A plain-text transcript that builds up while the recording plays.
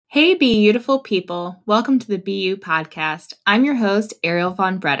Hey, beautiful people. Welcome to the BU podcast. I'm your host, Ariel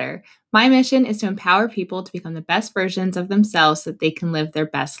Von Bretter. My mission is to empower people to become the best versions of themselves so that they can live their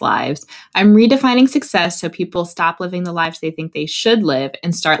best lives. I'm redefining success so people stop living the lives they think they should live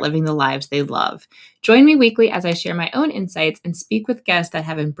and start living the lives they love. Join me weekly as I share my own insights and speak with guests that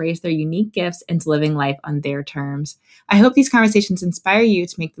have embraced their unique gifts into living life on their terms. I hope these conversations inspire you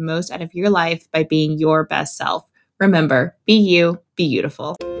to make the most out of your life by being your best self. Remember, be you, be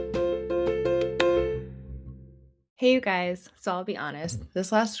beautiful. Hey, you guys. So I'll be honest,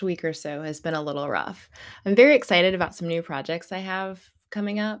 this last week or so has been a little rough. I'm very excited about some new projects I have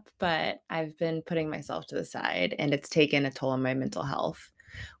coming up, but I've been putting myself to the side and it's taken a toll on my mental health.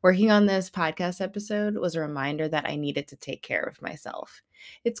 Working on this podcast episode was a reminder that I needed to take care of myself.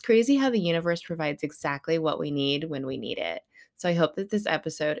 It's crazy how the universe provides exactly what we need when we need it. So I hope that this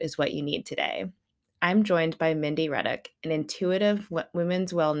episode is what you need today. I'm joined by Mindy Reddick, an intuitive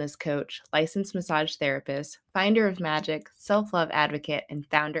women's wellness coach, licensed massage therapist, finder of magic, self-love advocate, and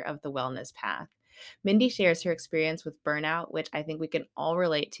founder of The Wellness Path. Mindy shares her experience with burnout, which I think we can all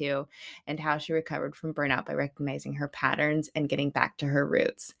relate to, and how she recovered from burnout by recognizing her patterns and getting back to her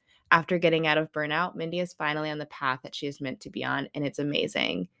roots. After getting out of burnout, Mindy is finally on the path that she is meant to be on, and it's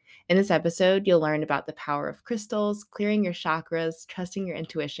amazing. In this episode, you'll learn about the power of crystals, clearing your chakras, trusting your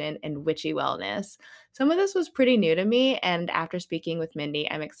intuition, and witchy wellness. Some of this was pretty new to me, and after speaking with Mindy,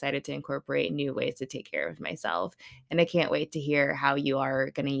 I'm excited to incorporate new ways to take care of myself, and I can't wait to hear how you are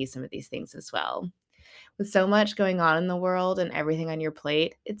going to use some of these things as well. With so much going on in the world and everything on your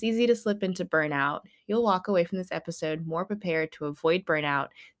plate, it's easy to slip into burnout. You'll walk away from this episode more prepared to avoid burnout,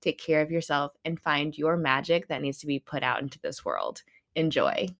 take care of yourself, and find your magic that needs to be put out into this world.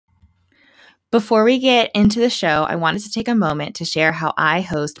 Enjoy. Before we get into the show, I wanted to take a moment to share how I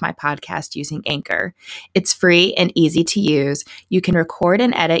host my podcast using Anchor. It's free and easy to use. You can record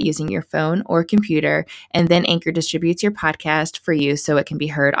and edit using your phone or computer, and then Anchor distributes your podcast for you so it can be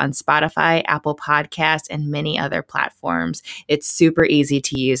heard on Spotify, Apple Podcasts, and many other platforms. It's super easy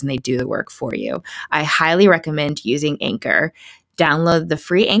to use, and they do the work for you. I highly recommend using Anchor. Download the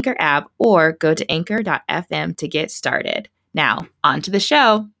free Anchor app or go to anchor.fm to get started. Now, on to the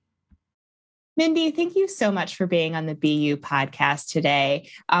show. Mindy, thank you so much for being on the BU podcast today.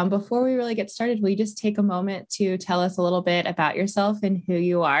 Before we really get started, will you just take a moment to tell us a little bit about yourself and who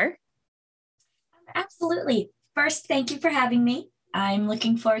you are? Absolutely. First, thank you for having me. I'm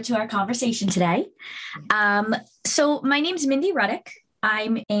looking forward to our conversation today. So my name's Mindy Reddick.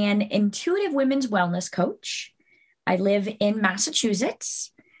 I'm an intuitive women's wellness coach. I live in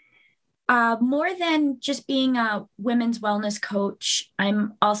Massachusetts. More than just being a women's wellness coach,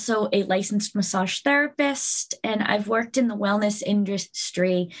 I'm also a licensed massage therapist, and I've worked in the wellness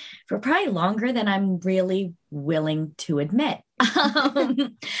industry for probably longer than I'm really willing to admit.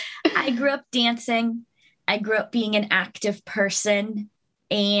 I grew up dancing. I grew up being an active person.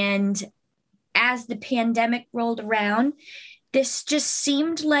 And as the pandemic rolled around, this just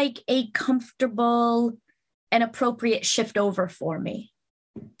seemed like a comfortable and appropriate shift over for me.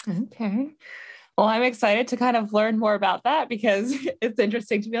 Okay. Well, I'm excited to kind of learn more about that because it's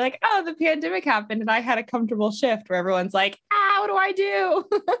interesting to be like, oh, the pandemic happened and I had a comfortable shift where everyone's like, what do I do?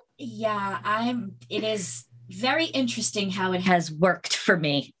 Yeah, it is very interesting how it has worked for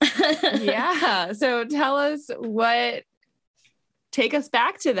me. Yeah. So tell us take us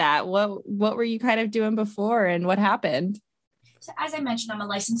back to that. What were you kind of doing before and what happened? So as I mentioned, I'm a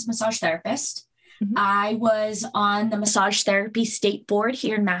licensed massage therapist. Mm-hmm. I was on the massage therapy state board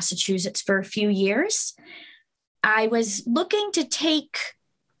here in Massachusetts for a few years. I was looking to take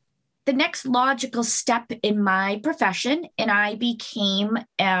the next logical step in my profession, and I became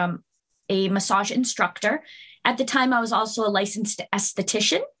a massage instructor. At the time, I was also a licensed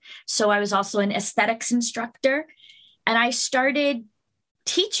esthetician, so I was also an aesthetics instructor, and I started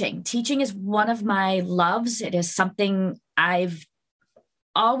teaching. Teaching is one of my loves. It is something I've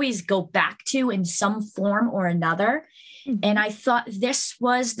always go back to in some form or another. Mm-hmm. And I thought this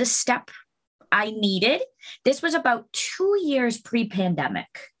was the step I needed. This was about 2 years pre-pandemic.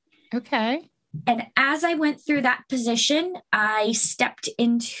 Okay. And as I went through that position, I stepped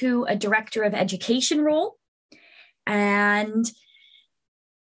into a director of education role and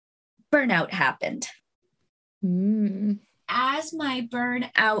burnout happened. As my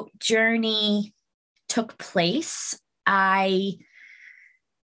burnout journey took place, I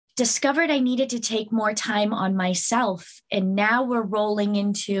discovered I needed to take more time on myself. And now we're rolling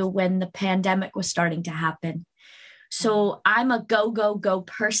into when the pandemic was starting to happen. So I'm a go, go, go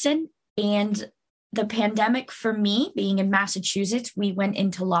person. And the pandemic for me, being in Massachusetts, we went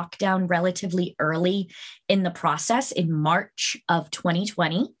into lockdown relatively early in the process in March of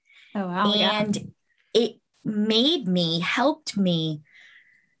 2020. Oh, wow. Yeah. And it helped me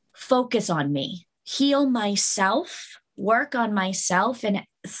focus on me, heal myself, work on myself. And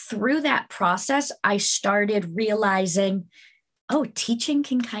through that process, I started realizing, oh, teaching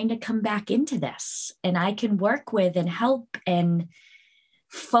can kind of come back into this, and I can work with and help and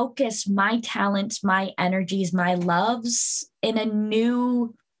focus my talents, my energies, my loves in a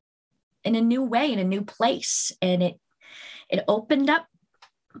new way, in a new place. And it opened up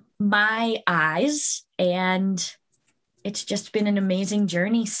my eyes, and it's just been an amazing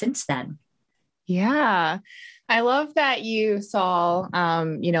journey since then. Yeah. I love that you saw,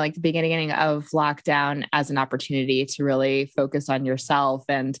 like the beginning of lockdown as an opportunity to really focus on yourself.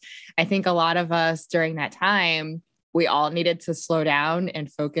 And I think a lot of us during that time, we all needed to slow down and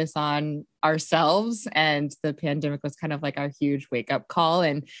focus on ourselves. And the pandemic was kind of like our huge wake up call.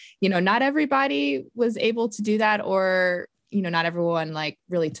 And, not everybody was able to do that, or, not everyone like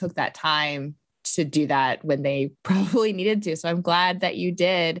really took that time to do that when they probably needed to. So I'm glad that you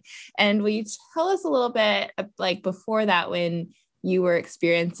did. And will you tell us a little bit like before that, when you were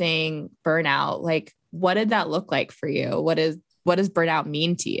experiencing burnout, like what did that look like for you? What does burnout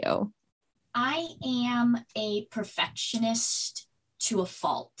mean to you? I am a perfectionist to a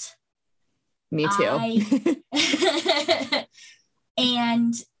fault. Me too.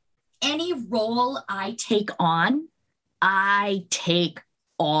 And any role I take on.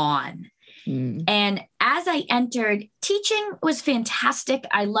 And as I entered, teaching was fantastic.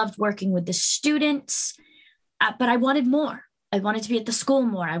 I loved working with the students, but I wanted more. I wanted to be at the school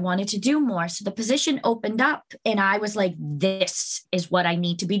more. I wanted to do more. So the position opened up, and I was like, this is what I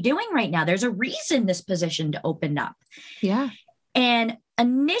need to be doing right now. There's a reason this position opened up. Yeah. And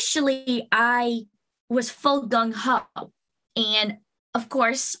initially I was full gung ho. And of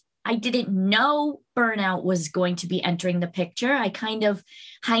course, I didn't know burnout was going to be entering the picture. I kind of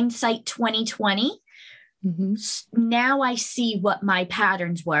hindsight 2020. Mm-hmm. Now I see what my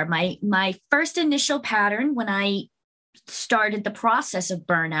patterns were. My first initial pattern when I started the process of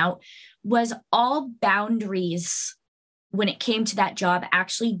burnout was all boundaries when it came to that job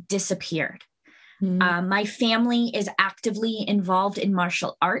actually disappeared. Mm-hmm. My family is actively involved in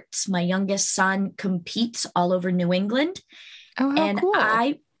martial arts. My youngest son competes all over New England. Oh, how cool.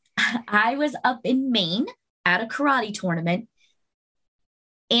 I was up in Maine at a karate tournament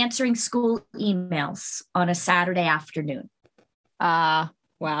answering school emails on a Saturday afternoon. Wow.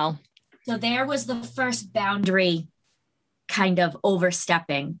 So there was the first boundary kind of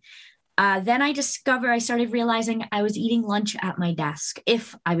overstepping. Then I started realizing I was eating lunch at my desk,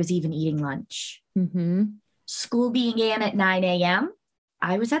 if I was even eating lunch. Mm-hmm. School began at 9 a.m.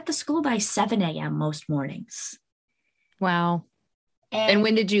 I was at the school by 7 a.m. most mornings. Wow. And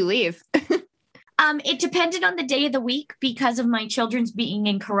when did you leave? It depended on the day of the week because of my children's being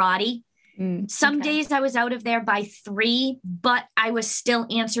in karate. Some days I was out of there by 3, but I was still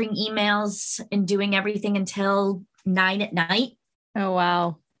answering emails and doing everything until 9 at night. Oh,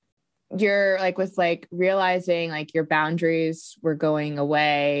 wow. You're with realizing your boundaries were going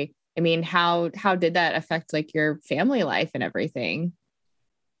away. I mean, how did that affect your family life and everything?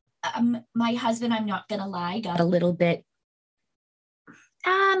 My husband, I'm not going to lie, got a little bit.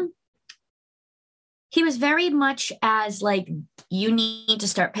 He was very much as you need to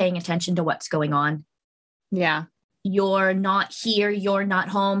start paying attention to what's going on. Yeah. You're not here. You're not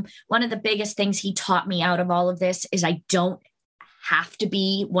home. One of the biggest things he taught me out of all of this is I don't have to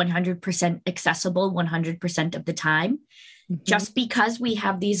be 100% accessible 100% of the time. Mm-hmm. Just because we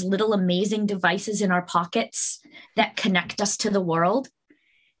have these little amazing devices in our pockets that connect us to the world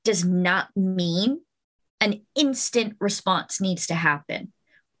does not mean an instant response needs to happen.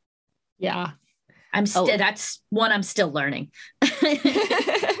 Yeah. That's one I'm still learning.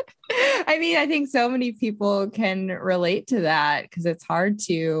 I mean, I think so many people can relate to that because it's hard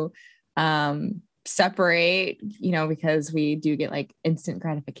to separate, because we do get instant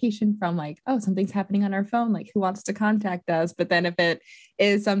gratification from something's happening on our phone, who wants to contact us? But then if it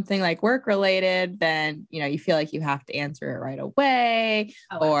is something work related, then, you feel like you have to answer it right away.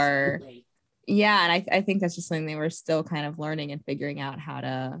 Absolutely. Yeah. And I think that's just something that we're still kind of learning and figuring out how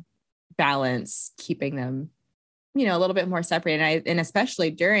to balance, keeping them, a little bit more separated. And especially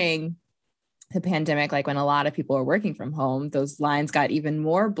during the pandemic, when a lot of people are working from home, those lines got even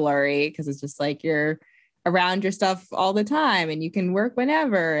more blurry because it's just you're around your stuff all the time and you can work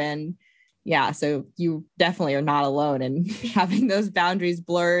whenever. And yeah, so you definitely are not alone in having those boundaries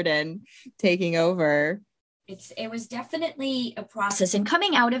blurred and taking over. It was definitely a process. And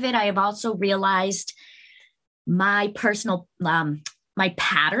coming out of it, I have also realized my personal, my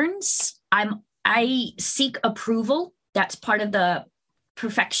patterns. I seek approval. That's part of the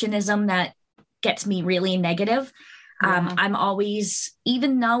perfectionism that gets me really negative. Yeah. I'm always,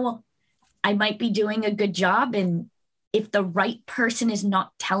 even though I might be doing a good job, and if the right person is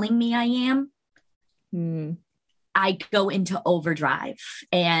not telling me I am, I go into overdrive.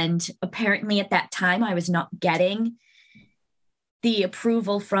 And apparently at that time, I was not getting the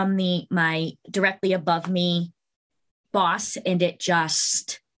approval from my directly above me boss. And it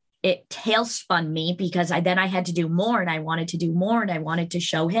tailspun me, because I had to do more, and I wanted to do more, and I wanted to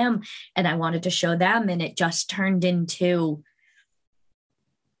show him, and I wanted to show them. And it just turned into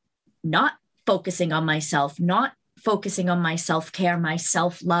not focusing on myself, not focusing on my self-care, my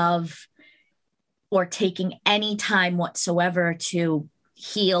self-love, or taking any time whatsoever to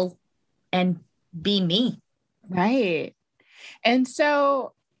heal and be me. Right. And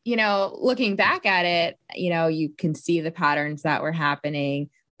so, looking back at it, you can see the patterns that were happening.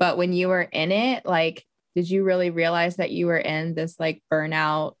 But when you were in it, like, did you really realize that you were in this like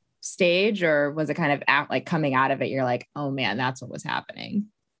burnout stage, or was it kind of like coming out of it, you're like, oh man, that's what was happening?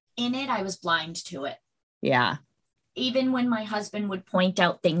 In it, I was blind to it. Yeah. Even when my husband would point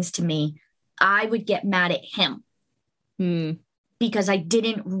out things to me, I would get mad at him because I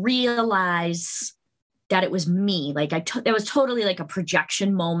didn't realize that it was me. Like there was totally like a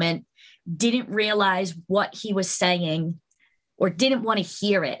projection moment. Didn't realize what he was saying, or didn't want to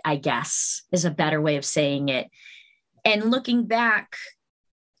hear it, I guess, is a better way of saying it. And looking back,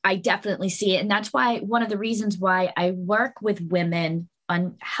 I definitely see it. And that's why one of the reasons why I work with women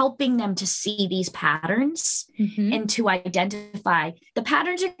on helping them to see these patterns and to identify the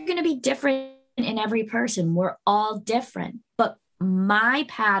patterns are going to be different in every person. We're all different, but my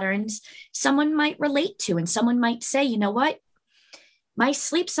patterns, someone might relate to, and someone might say, you know what? My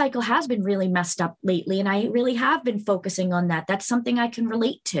sleep cycle has been really messed up lately, and I really have been focusing on that. That's something I can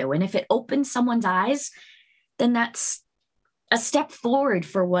relate to. And if it opens someone's eyes, then that's a step forward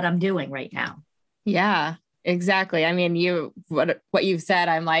for what I'm doing right now. Yeah, exactly. I mean, what you've said,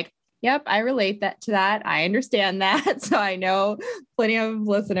 I'm like, yep, I relate to that. I understand that. So I know plenty of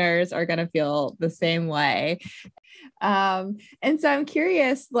listeners are going to feel the same way. And so I'm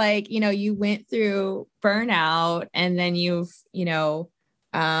curious, like, you went through burnout, and then you've,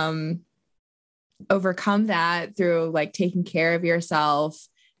 overcome that through like taking care of yourself.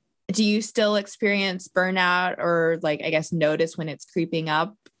 Do you still experience burnout, or like, I guess, notice when it's creeping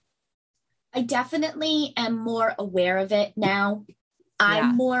up? I definitely am more aware of it now. Yeah.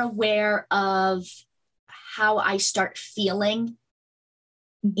 I'm more aware of how I start feeling.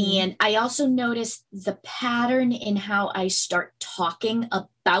 And I also notice the pattern in how I start talking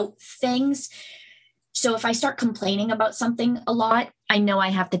about things. So if I start complaining about something a lot, I know I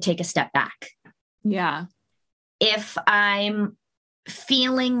have to take a step back. Yeah. If I'm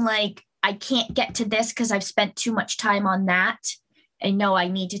feeling like I can't get to this because I've spent too much time on that, I know I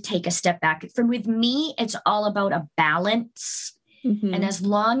need to take a step back. With me, it's all about a balance. And as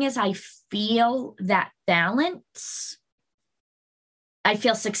long as I feel that balance, I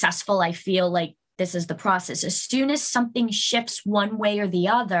feel successful. I feel like this is the process. As soon as something shifts one way or the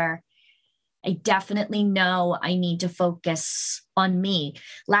other, I definitely know I need to focus on me.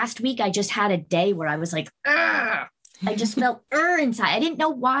 Last week, I just had a day where I was like, ugh. I just felt inside. I didn't know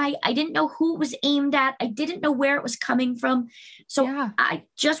why. I didn't know who it was aimed at. I didn't know where it was coming from. So I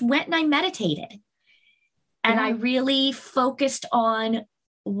just went and I meditated. And I really focused on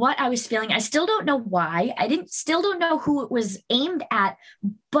what I was feeling. I still don't know why. Still don't know who it was aimed at,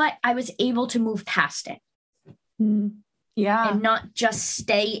 but I was able to move past it. Yeah. And not just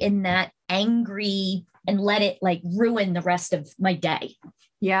stay in that angry and let it like ruin the rest of my day.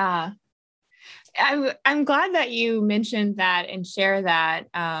 Yeah. I'm glad that you mentioned that and share that,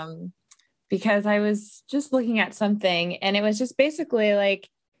 because I was just looking at something, and it was just basically like,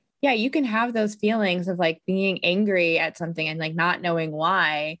 yeah, you can have those feelings of like being angry at something and like not knowing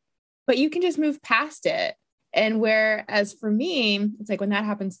why, but you can just move past it. And whereas for me, it's like when that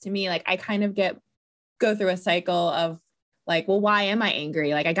happens to me, like I kind of go through a cycle of like, well, why am I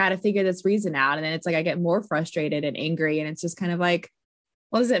angry? Like I got to figure this reason out. And then it's like, I get more frustrated and angry. And it's just kind of like,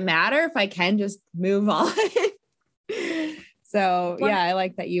 well, does it matter if I can just move on? So yeah, I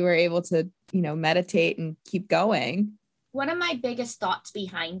like that you were able to, meditate and keep going. One of my biggest thoughts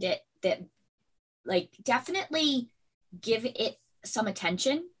behind it, that like definitely give it some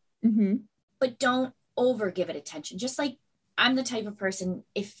attention, but don't over give it attention. Just like I'm the type of person,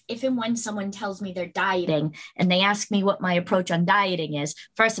 if and when someone tells me they're dieting and they ask me what my approach on dieting is,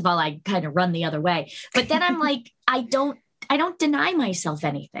 first of all, I kind of run the other way. But then I'm like, I don't deny myself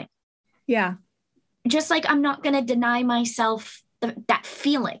anything. Yeah. Just like I'm not going to deny myself that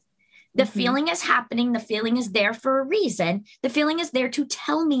feeling. The feeling is happening. The feeling is there for a reason. The feeling is there to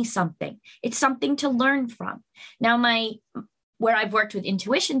tell me something. It's something to learn from. Now, where I've worked with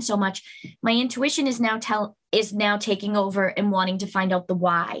intuition so much, my intuition is now taking over and wanting to find out the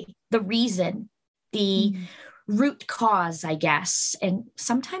why, the reason, the root cause, I guess. And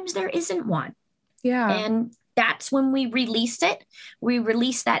sometimes there isn't one. Yeah. And that's when we release it. We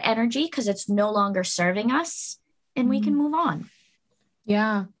release that energy because it's no longer serving us, and we can move on.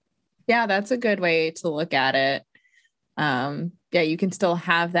 Yeah. Yeah, that's a good way to look at it. Yeah, you can still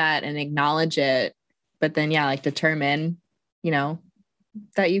have that and acknowledge it, but then, yeah, like determine,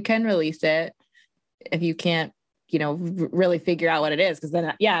 that you can release it if you can't, really figure out what it is. Cause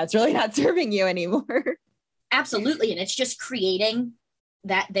then, yeah, it's really not serving you anymore. Absolutely. And it's just creating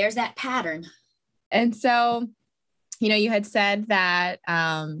there's that pattern. And so, you had said that,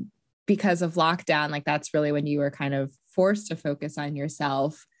 because of lockdown, like that's really when you were kind of forced to focus on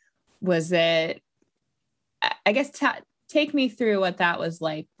yourself. Was it, I guess, take me through what that was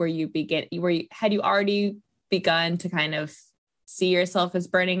like, had you already begun to kind of see yourself as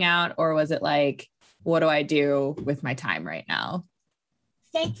burning out, or was it like, what do I do with my time right now?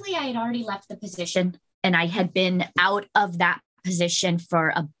 Thankfully, I had already left the position, and I had been out of that position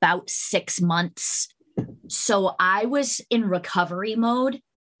for about 6 months. So I was in recovery mode.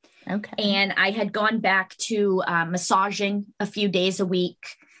 Okay. And I had gone back to massaging a few days a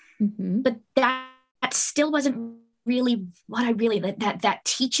week. But that still wasn't really what that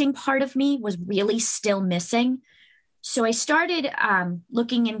teaching part of me was really still missing. So I started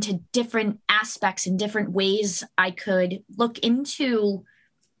looking into different aspects and different ways I could look into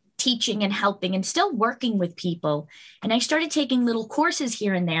teaching and helping and still working with people. And I started taking little courses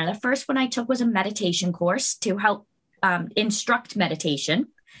here and there. The first one I took was a meditation course to help instruct meditation,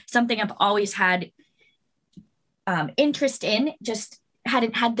 something I've always had interest in, just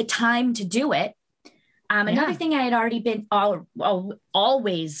hadn't had the time to do it. Another thing I had already been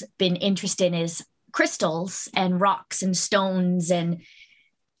always been interested in is crystals and rocks and stones and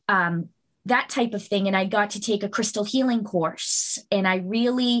that type of thing. And I got to take a crystal healing course, and I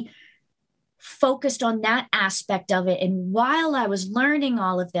really focused on that aspect of it. And while I was learning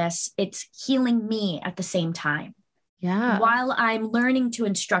all of this, it's healing me at the same time. Yeah. While I'm learning to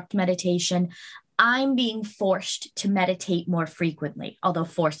instruct meditation, I'm being forced to meditate more frequently, although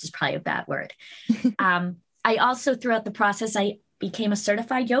forced is probably a bad word. I also, throughout the process, I became a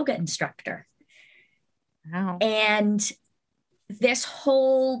certified yoga instructor. Wow. And this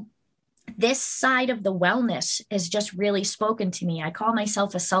side of the wellness has just really spoken to me. I call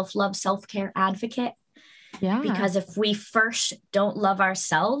myself a self-love, self-care advocate. Yeah. Because if we first don't love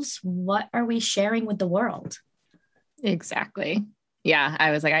ourselves, what are we sharing with the world? Exactly. Yeah. I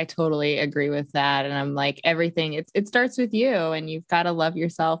was like, I totally agree with that. And I'm like, everything, it starts with you, and you've got to love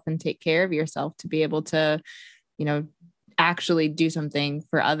yourself and take care of yourself to be able to, actually do something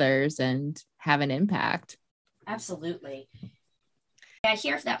for others and have an impact. Absolutely. I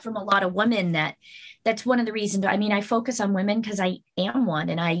hear that from a lot of women that's one of the reasons. I mean, I focus on women because I am one,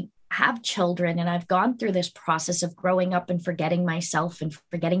 and I have children, and I've gone through this process of growing up and forgetting myself and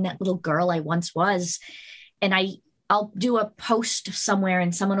forgetting that little girl I once was. And I'll do a post somewhere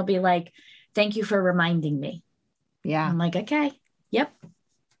and someone will be like, thank you for reminding me. Yeah. I'm like, okay. Yep.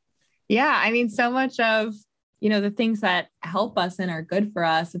 Yeah. I mean, so much of, the things that help us and are good for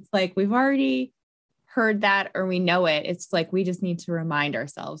us, it's like, we've already heard that, or we know it. It's like, we just need to remind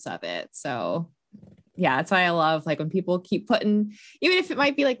ourselves of it. So yeah, that's why I love, like, when people keep putting, even if it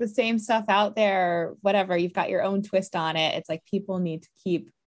might be like the same stuff out there, or whatever, you've got your own twist on it. It's like, people need to keep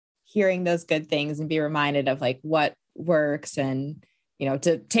hearing those good things and be reminded of like what works, and,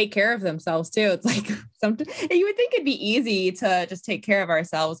 to take care of themselves too. It's like, you would think it'd be easy to just take care of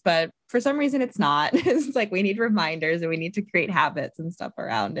ourselves, but for some reason it's not. It's like, we need reminders, and we need to create habits and stuff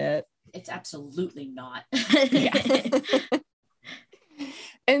around it. It's absolutely not.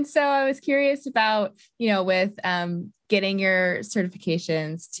 And so I was curious about, with getting your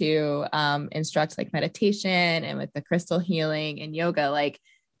certifications to instruct like meditation, and with the crystal healing and yoga, like,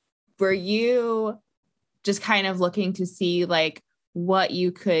 were you just kind of looking to see like what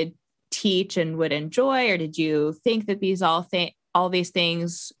you could teach and would enjoy, or did you think that all these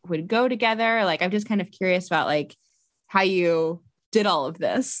things would go together? Like, I'm just kind of curious about like how you did all of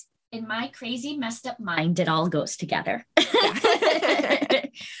this. In my crazy, messed up mind, it all goes together.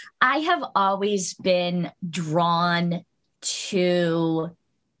 I have always been drawn to,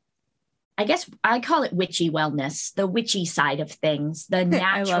 I guess I call it witchy wellness, the witchy side of things, the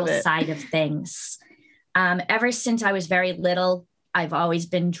natural side of things. Ever since I was very little, I've always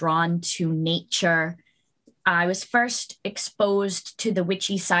been drawn to nature, I was first exposed to the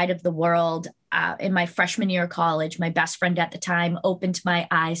witchy side of the world in my freshman year of college. My best friend at the time opened my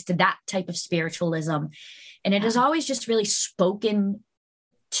eyes to that type of spiritualism. And it has always just really spoken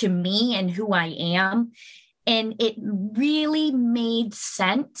to me and who I am. And it really made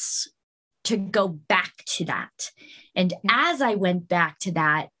sense to go back to that. And as I went back to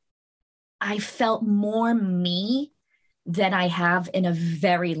that, I felt more me than I have in a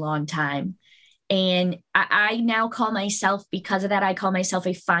very long time. And I now call myself, because of that, I call myself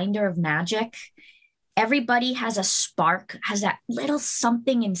a finder of magic. Everybody has a spark, has that little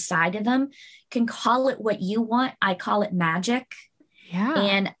something inside of them. Can call it what you want. I call it magic. Yeah.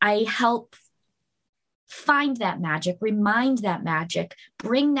 And I help find that magic, remind that magic,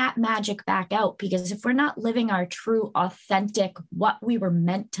 bring that magic back out. Because if we're not living our true, authentic, what we were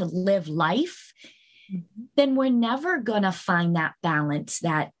meant to live life, then we're never going to find that balance,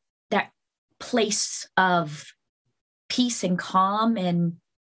 that place of peace and calm and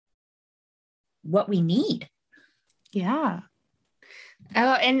what we need. Yeah.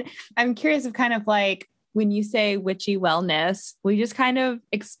 Oh, and I'm curious of kind of like, when you say witchy wellness, will you just kind of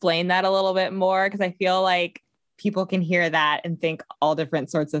explain that a little bit more? Because I feel like people can hear that and think all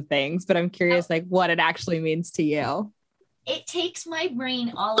different sorts of things, but I'm curious like what it actually means to you. It takes my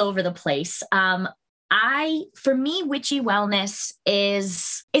brain all over the place. For me, witchy wellness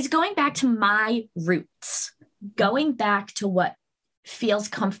is going back to my roots, going back to what feels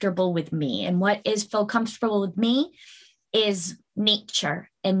comfortable with me. And what is feel comfortable with me is nature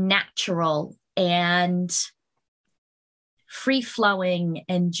and natural and free flowing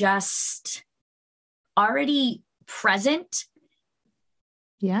and just already present.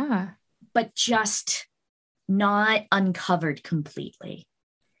 Yeah. But just not uncovered completely.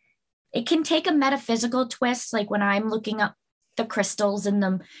 It can take a metaphysical twist, like when I'm looking up the crystals and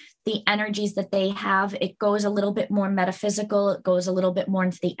the energies that they have, it goes a little bit more metaphysical. It goes a little bit more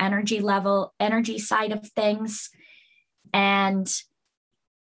into the energy side of things. And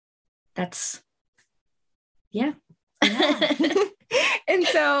that's, yeah. And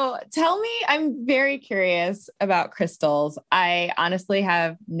so tell me, I'm very curious about crystals. I honestly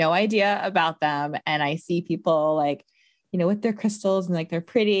have no idea about them. And I see people like, with their crystals and like, they're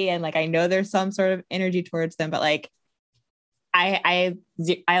pretty. And like, I know there's some sort of energy towards them, but like, I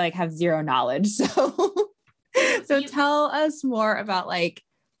like have zero knowledge. So tell us more about like,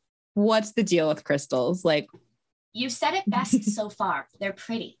 what's the deal with crystals? Like, you said it best so far. They're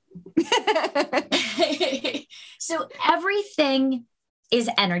pretty. So everything is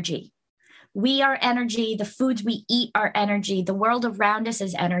energy. We are energy. The foods we eat are energy. The world around us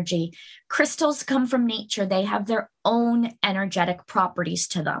is energy. Crystals come from nature. They have their own energetic properties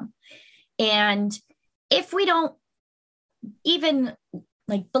to them. And if we don't even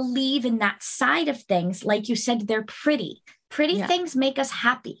like believe in that side of things, like you said, they're pretty. Pretty things make us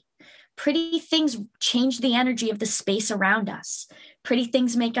happy. Pretty things change the energy of the space around us. Pretty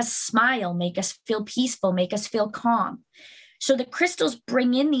things make us smile, make us feel peaceful, make us feel calm. So the crystals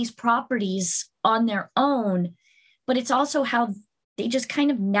bring in these properties on their own, but it's also how they just kind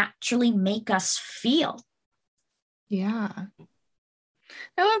of naturally make us feel. Yeah.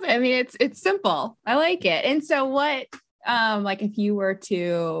 I love it. I mean, it's simple. I like it. And so what, like if you were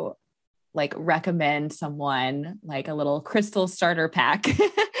to like recommend someone like a little crystal starter pack,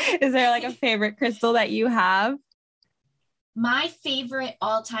 is there like a favorite crystal that you have? My favorite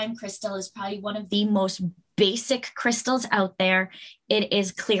all-time crystal is probably one of the most basic crystals out there. It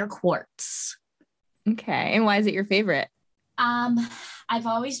is clear quartz. Okay. And why is it your favorite? I've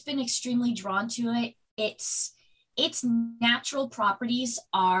always been extremely drawn to it. Its natural properties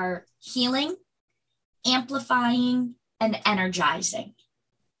are healing, amplifying, and energizing.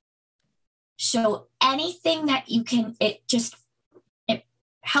 So anything that you can, it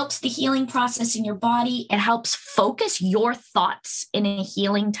helps the healing process in your body. It helps focus your thoughts in a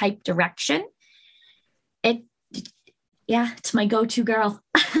healing type direction. It's my go-to girl.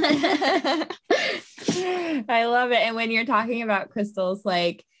 I love it. And when you're talking about crystals,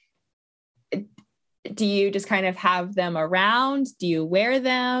 like, do you just kind of have them around? Do you wear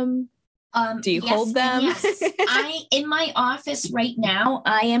them? Do you hold them? Yes. In my office right now,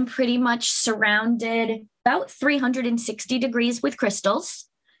 I am pretty much surrounded about 360 degrees with crystals.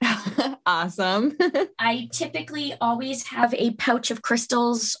 Awesome. I typically always have a pouch of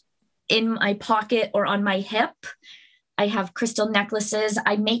crystals in my pocket or on my hip. I have crystal necklaces.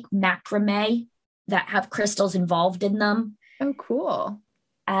 I make macrame that have crystals involved in them. Oh, cool.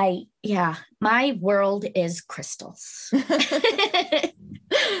 My world is crystals.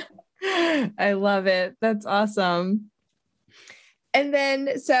 I love it. That's awesome. And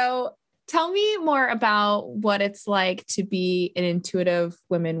then, so Tell me more about what it's like to be an intuitive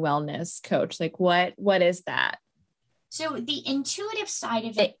women wellness coach. Like what is that? So the intuitive side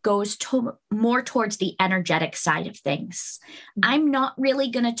of it goes to more towards the energetic side of things. I'm not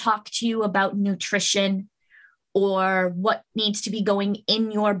really going to talk to you about nutrition or what needs to be going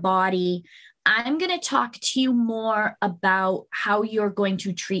in your body. I'm going to talk to you more about how you're going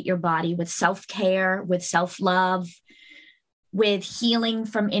to treat your body with self-care, with self-love, with healing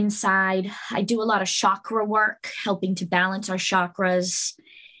from inside. I do a lot of chakra work, helping to balance our chakras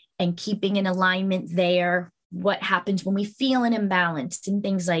and keeping in alignment there. What happens when we feel an imbalance and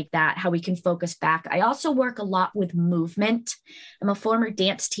things like that, how we can focus back. I also work a lot with movement. I'm a former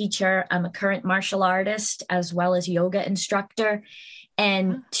dance teacher. I'm a current martial artist as well as yoga instructor.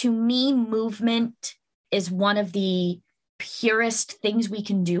 And to me, movement is one of the purest things we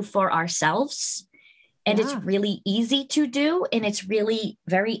can do for ourselves. And it's really easy to do. And it's really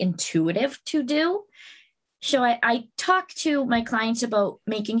very intuitive to do. So I talk to my clients about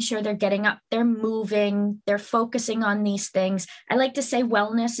making sure they're getting up, they're moving, they're focusing on these things. I like to say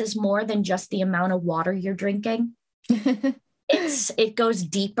wellness is more than just the amount of water you're drinking. It goes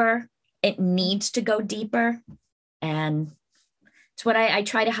deeper. It needs to go deeper. And it's what I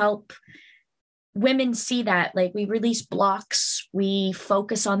try to help women see that. Like, we release blocks, we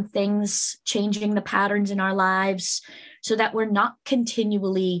focus on things, changing the patterns in our lives so that we're not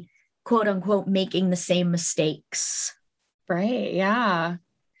continually, quote unquote, making the same mistakes. Right. Yeah.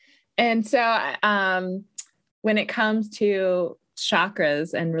 And so when it comes to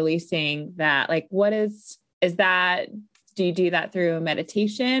chakras and releasing that, like, what is that? Do you do that through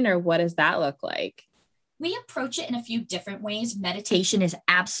meditation, or what does that look like? We approach it in a few different ways. Meditation is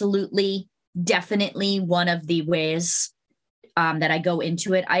absolutely, definitely one of the ways that I go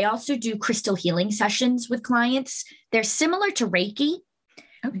into it. I also do crystal healing sessions with clients. They're similar to Reiki.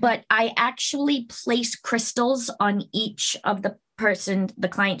 Okay. But I actually place crystals on each of the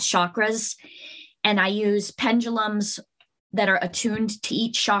client's chakras. And I use pendulums that are attuned to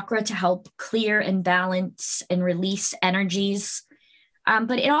each chakra to help clear and balance and release energies.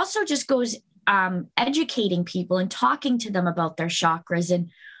 But it also just goes educating people and talking to them about their chakras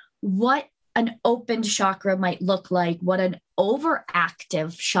and what an open chakra might look like, what an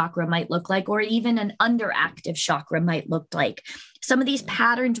overactive chakra might look like, or even an underactive chakra might look like. Some of these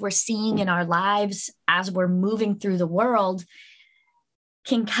patterns we're seeing in our lives as we're moving through the world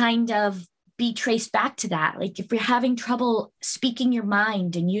can kind of be traced back to that. Like, if you're having trouble speaking your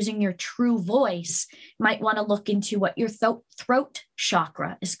mind and using your true voice, you might want to look into what your throat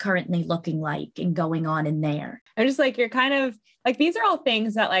chakra is currently looking like and going on in there. I'm just like, you're kind of like, these are all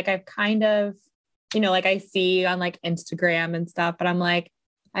things that like I've kind of, like I see on like Instagram and stuff, but I'm like,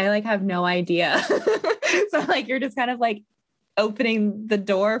 I like have no idea. So like, you're just kind of like opening the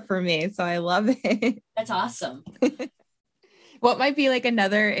door for me. So I love it. That's awesome. What might be like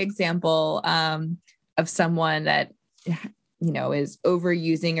another example of someone that, is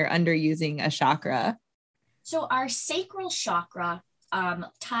overusing or underusing a chakra? So our sacral chakra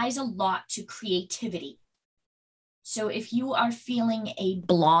ties a lot to creativity. So if you are feeling a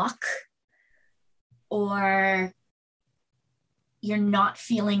block or you're not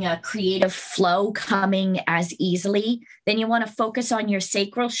feeling a creative flow coming as easily, then you want to focus on your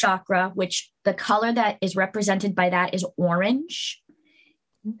sacral chakra, which the color that is represented by that is orange.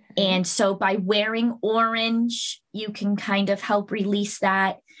 Okay. And so by wearing orange, you can kind of help release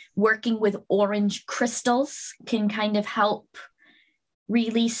that. Working with orange crystals can kind of help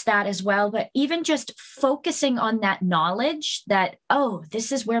release that as well. But even just focusing on that knowledge that, oh,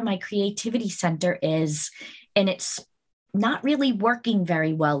 this is where my creativity center is, and it's not really working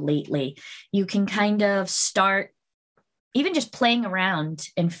very well lately. You can kind of start even just playing around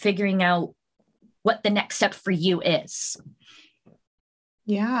and figuring out what the next step for you is.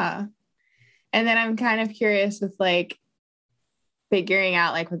 Yeah. And then I'm kind of curious with like figuring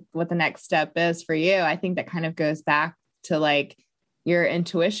out like what the next step is for you. I think that kind of goes back to like your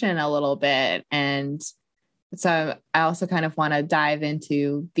intuition a little bit. And so I also kind of want to dive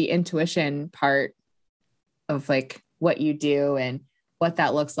into the intuition part of like what you do and what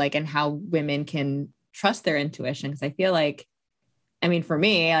that looks like and how women can trust their intuition. Cause I feel like, for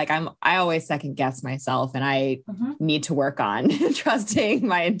me, like I always second guess myself, and I need to work on trusting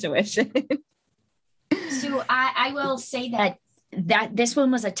my intuition. So I will say that this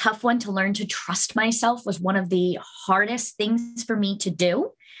one was a tough one to learn. To trust myself was one of the hardest things for me to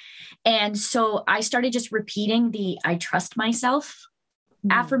do. And so I started just repeating the I trust myself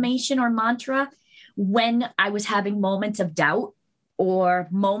affirmation or mantra when I was having moments of doubt or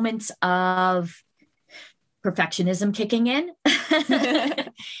moments of perfectionism kicking in.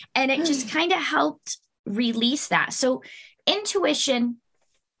 And it just kind of helped release that. So intuition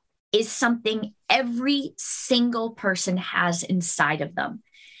is something every single person has inside of them.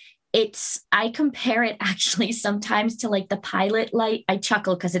 I compare it actually sometimes to like the pilot light. I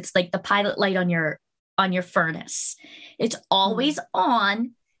chuckle because it's like the pilot light on your furnace. It's always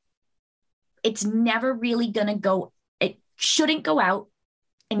on. It's never really going to go. It shouldn't go out.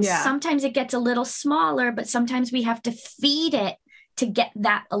 And sometimes it gets a little smaller, but sometimes we have to feed it to get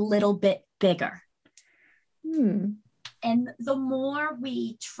that a little bit bigger. And the more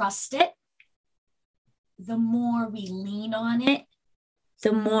we trust it, the more we lean on it,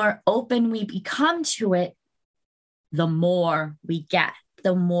 the more open we become to it, the more we get,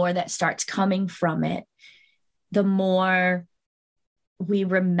 the more that starts coming from it, the more we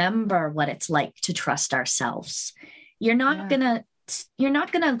remember what it's like to trust ourselves. You're not gonna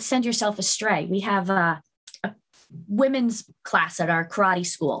send yourself astray. We have a women's class at our karate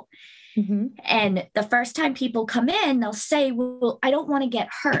school. And the first time people come in, they'll say, well, I don't want to get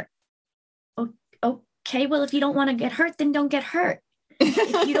hurt. Okay, well, if you don't want to get hurt, then don't get hurt.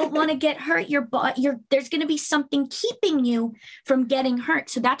 If you don't want to get hurt, there's going to be something keeping you from getting hurt.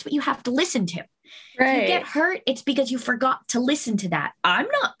 So that's what you have to listen to. Right. If you get hurt, it's because you forgot to listen to that. I'm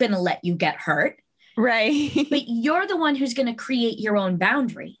not going to let you get hurt. Right. But you're the one who's going to create your own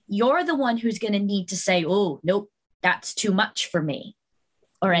boundary. You're the one who's going to need to say, oh, nope, that's too much for me,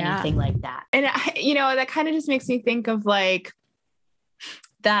 or anything like that. And, that kind of just makes me think of like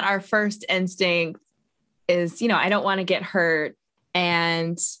that our first instinct is, I don't want to get hurt.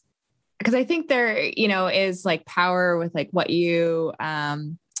 And because I think there, is like power with like what you,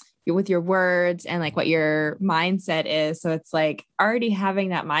 with your words and like what your mindset is. So it's like already having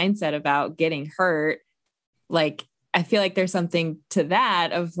that mindset about getting hurt. Like, I feel like there's something to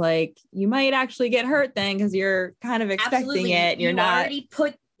that of like, you might actually get hurt then because you're kind of expecting it. You're not already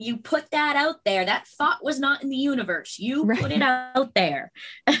put that out there. That thought was not in the universe. You put it out there.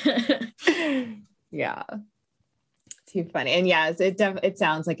 Yeah. Too funny. And yes, it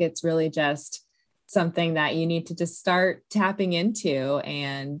sounds like it's really just something that you need to just start tapping into.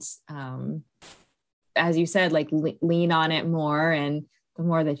 And, as you said, like lean on it more. And the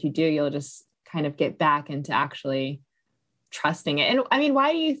more that you do, you'll just kind of get back into actually trusting it. And I mean,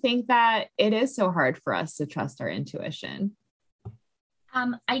 why do you think that it is so hard for us to trust our intuition?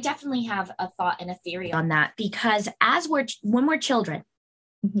 I definitely have a thought and a theory on that, because when we're children,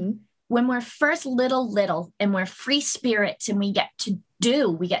 when we're first little and we're free spirits and we get to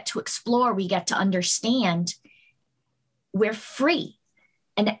explore, we get to understand, we're free.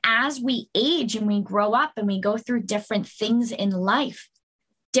 And as we age and we grow up and we go through different things in life,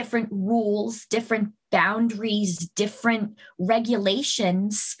 different rules, different boundaries, different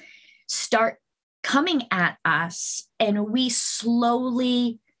regulations start coming at us, and we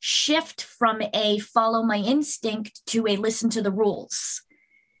slowly shift from a follow my instinct to a listen to the rules.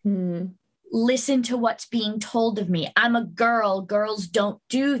 Listen to what's being told of me. I'm a girl. Girls don't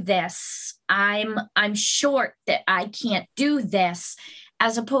do this. I'm short, that I can't do this,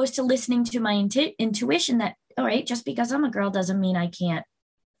 as opposed to listening to my intuition that, all right, just because I'm a girl doesn't mean I can't.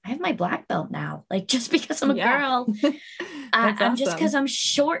 I have my black belt now. Like, just because I'm a girl, I'm just because I'm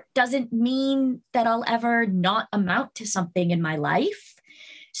short doesn't mean that I'll ever not amount to something in my life.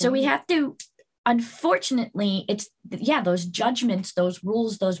 So we have to, unfortunately, those judgments, those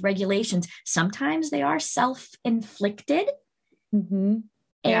rules, those regulations, sometimes they are self-inflicted. And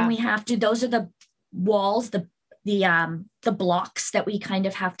we have to, those are the walls, the blocks that we kind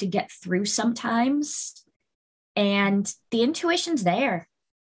of have to get through sometimes. And the intuition's there.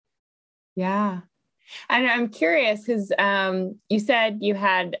 Yeah. And I'm curious because you said you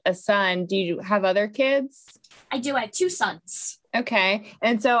had a son. Do you have other kids? I do. I have 2 sons. Okay.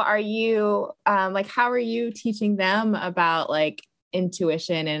 And so are you how are you teaching them about like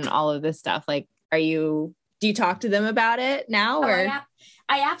intuition and all of this stuff? Like, do you talk to them about it now? Or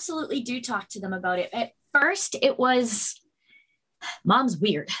I absolutely do talk to them about it. At first it was, mom's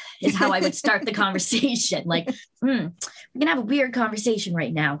weird is how I would start the conversation. Like, we're going to have a weird conversation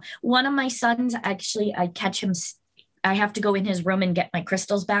right now. One of my sons, actually, I catch him. I have to go in his room and get my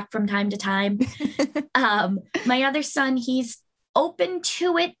crystals back from time to time. My other son, he's open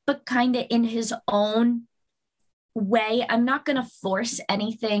to it, but kind of in his own way. I'm not going to force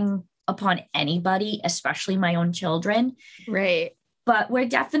anything upon anybody, especially my own children. Right. But we're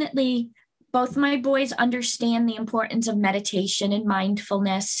definitely, both my boys understand the importance of meditation and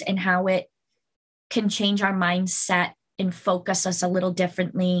mindfulness and how it can change our mindset and focus us a little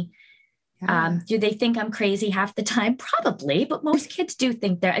differently. Yeah. Do they think I'm crazy half the time? Probably, but most kids do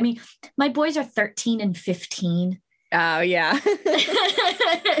think they're, I mean, my boys are 13 and 15. Oh, yeah.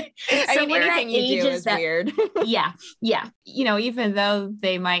 I So mean, we're at anything you do ages is that, weird. yeah, yeah, Even though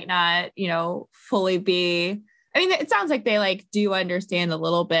they might not, fully be, I mean, it sounds like they like do understand a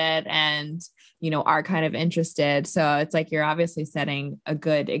little bit and, are kind of interested. So it's like, you're obviously setting a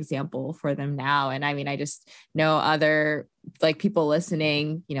good example for them now. And I mean, I just know other like people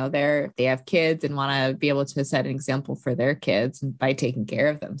listening, they have kids and want to be able to set an example for their kids by taking care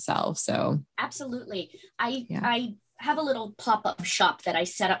of themselves. So absolutely. I have a little pop-up shop that I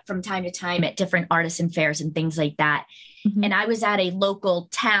set up from time to time at different artisan fairs and things like that. Mm-hmm. And I was at a local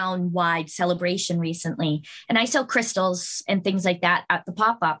town-wide celebration recently, and I sell crystals and things like that at the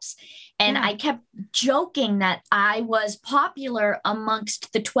pop-ups. And I kept joking that I was popular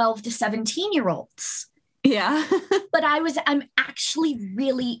amongst the 12 to 17-year-olds. Yeah. But I'm actually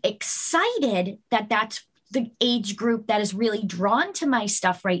really excited that that's the age group that is really drawn to my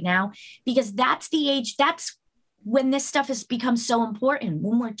stuff right now, because that's the age, that's when this stuff has become so important,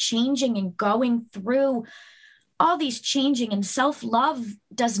 when we're changing and going through all these changing, and self-love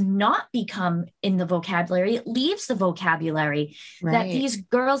does not become in the vocabulary. It leaves the vocabulary. Right. That these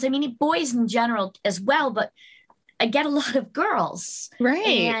girls, I mean, boys in general as well, but I get a lot of girls. Right.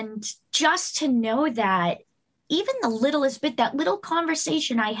 And just to know that even the littlest bit, that little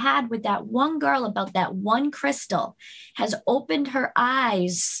conversation I had with that one girl about that one crystal has opened her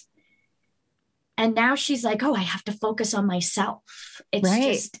eyes. And now she's like, oh, I have to focus on myself.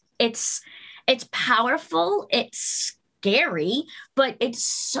 It's powerful. It's scary, but it's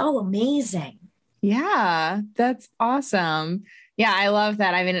so amazing. Yeah, that's awesome. Yeah, I love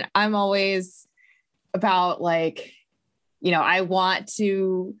that. I mean, I'm always about like, I want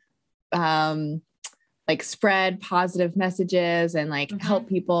to like spread positive messages and like help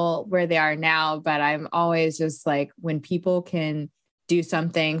people where they are now. But I'm always just like, when people can do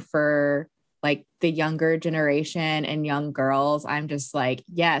something for like the younger generation and young girls, I'm just like,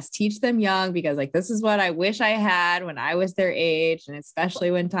 yes, teach them young, because like, this is what I wish I had when I was their age. And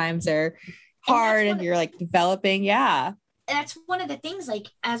especially when times are hard and you're like developing. Yeah. That's one of the things, like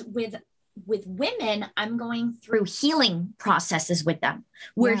as with women, I'm going through healing processes with them.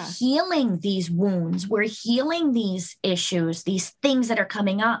 We're healing these wounds. We're healing these issues, these things that are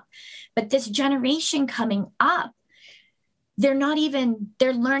coming up. But this generation coming up, they're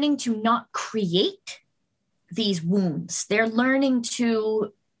learning to not create these wounds. They're learning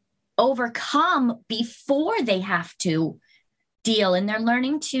to overcome before they have to deal. And they're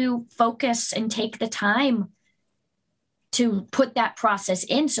learning to focus and take the time to put that process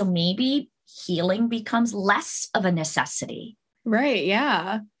in. So maybe healing becomes less of a necessity. Right.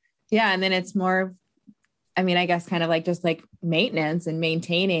 Yeah. Yeah. And then it's more, I mean, I guess kind of like just like maintenance and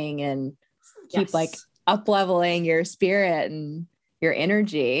maintaining and keep like up leveling your spirit and your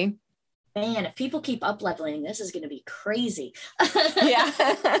energy. Man, if people keep up leveling, this is going to be crazy. Yeah.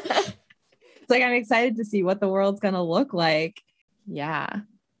 It's like, I'm excited to see what the world's going to look like. Yeah.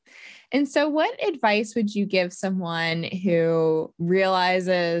 And so what advice would you give someone who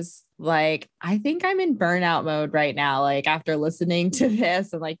realizes like, I think I'm in burnout mode right now, like after listening to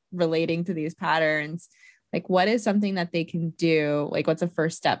this and like relating to these patterns, like what is something that they can do? Like, what's the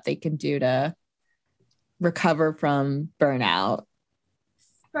first step they can do to recover from burnout?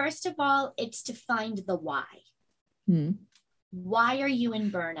 First of all, it's to find the why. Why are you in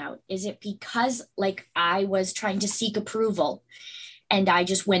burnout? Is it because like I was trying to seek approval and I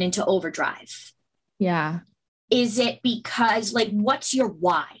just went into overdrive? Yeah. Is it because like, what's your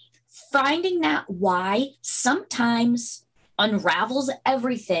why? Finding that why sometimes unravels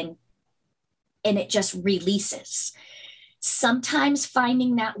everything and it just releases. Sometimes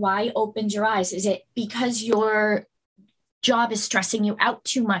finding that why opens your eyes. Is it because your job is stressing you out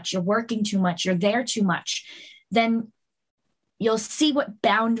too much, you're working too much, you're there too much? Then you'll see what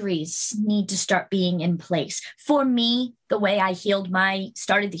boundaries need to start being in place. For me, the way I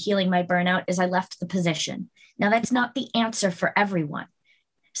started healing my burnout is I left the position. Now, that's not the answer for everyone.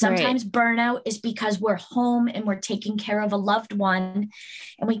 Sometimes burnout is because we're home and we're taking care of a loved one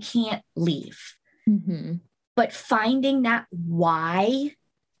and we can't leave. But finding that why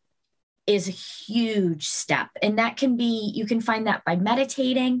is a huge step. And that can be, you can find that by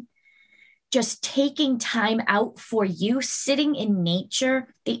meditating, just taking time out for you, sitting in nature.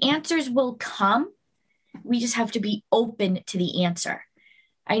 The answers will come. We just have to be open to the answer.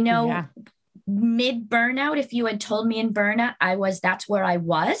 I know mid burnout, if you had told me in burnout, that's where I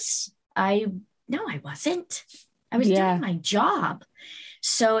was. No, I wasn't. I was doing my job.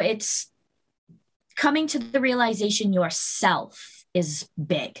 So it's coming to the realization yourself is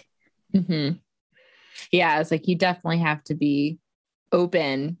big. Mm-hmm. Yeah, it's like you definitely have to be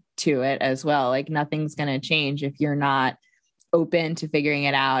open to it as well. Like nothing's going to change if you're not open to figuring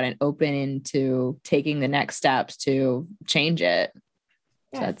it out and open to taking the next steps to change it.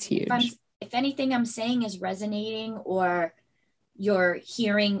 So Yeah, that's huge. if anything I'm saying is resonating, or you're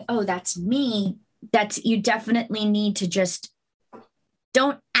hearing, oh, that's me, that's, you definitely need to just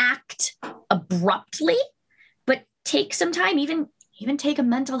don't act abruptly, but take some time, even take a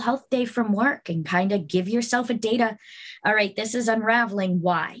mental health day from work and kind of give yourself a data. All right, this is unraveling.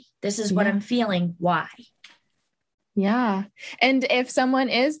 Why? This is what I'm feeling. Why? Yeah. And if someone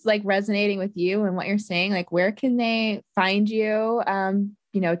is like resonating with you and what you're saying, like where can they find you,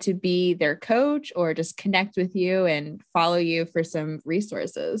 to be their coach or just connect with you and follow you for some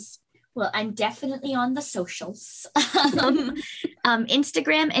resources? Well, I'm definitely on the socials,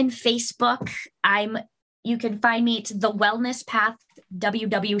 Instagram and Facebook. You can find me. It's the Wellness Path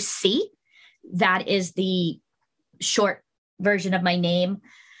WWC. That is the short version of my name.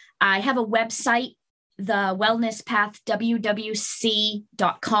 I have a website, the Wellness Path WWC.com.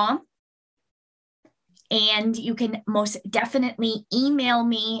 And you can most definitely email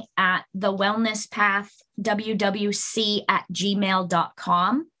me at the Wellness Path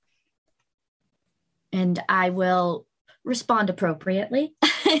WWC@gmail.com. And I will respond appropriately.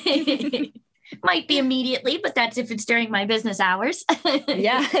 Might be immediately, but that's if it's during my business hours.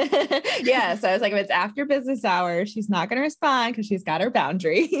 Yeah. Yeah. So I was like, if it's after business hours, she's not going to respond because she's got her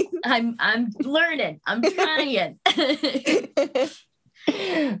boundary. I'm learning. I'm trying.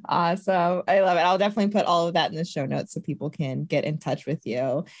 Awesome. I love it. I'll definitely put all of that in the show notes so people can get in touch with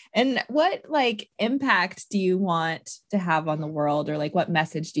you. And what like impact do you want to have on the world, or like what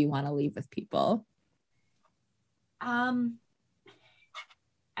message do you want to leave with people?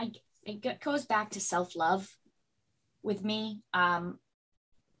 It goes back to self-love with me.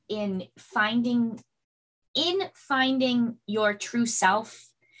 In finding your true self,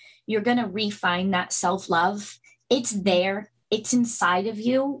 you're going to refine that self-love. It's there. It's inside of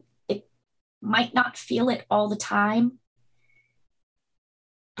you. It might not feel it all the time,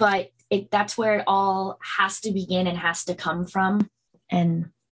 but that's where it all has to begin and has to come from.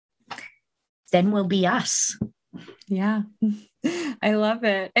 And then we'll be us. Yeah. I love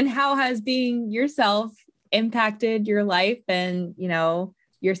it. And how has being yourself impacted your life and,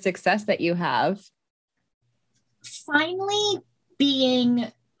 your success that you have? Finally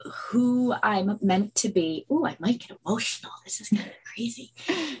being who I'm meant to be. Ooh, I might get emotional. This is kind of crazy.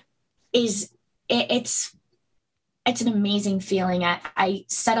 It's an amazing feeling. I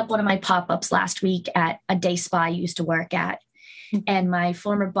set up one of my pop-ups last week at a day spa I used to work at. And my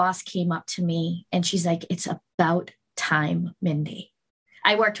former boss came up to me and she's like, "It's about time, Mindy."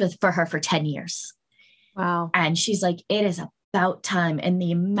 I worked for her for 10 years. Wow. And she's like, "It is about time." And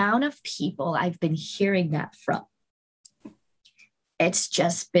the amount of people I've been hearing that from, it's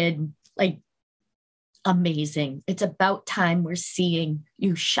just been like amazing. It's about time we're seeing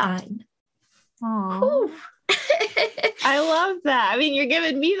you shine. I love that. I mean, you're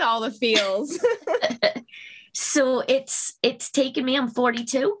giving me all the feels. So it's taken me, I'm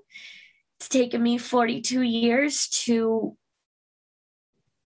 42. It's taken me 42 years to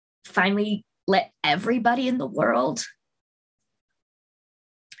finally let everybody in the world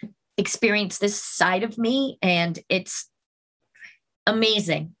experience this side of me. And it's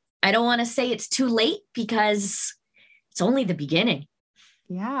amazing. I don't want to say it's too late because it's only the beginning.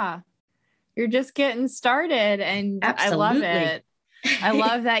 Yeah. You're just getting started, and Absolutely. I love it. I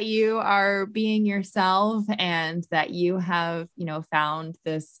love that you are being yourself and that you have, found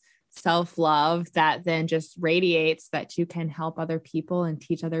this self-love that then just radiates, that you can help other people and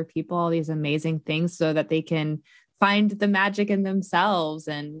teach other people all these amazing things so that they can find the magic in themselves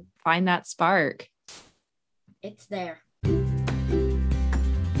and find that spark. It's there.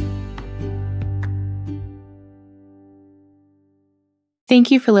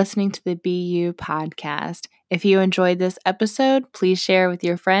 Thank you for listening to the Be You podcast. If you enjoyed this episode, please share with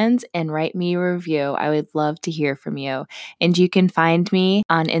your friends and write me a review. I would love to hear from you. And you can find me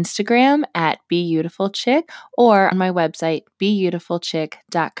on Instagram at BeAutifulChick or on my website,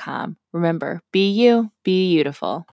 BeAutifulChick.com. Remember, be you, be beautiful.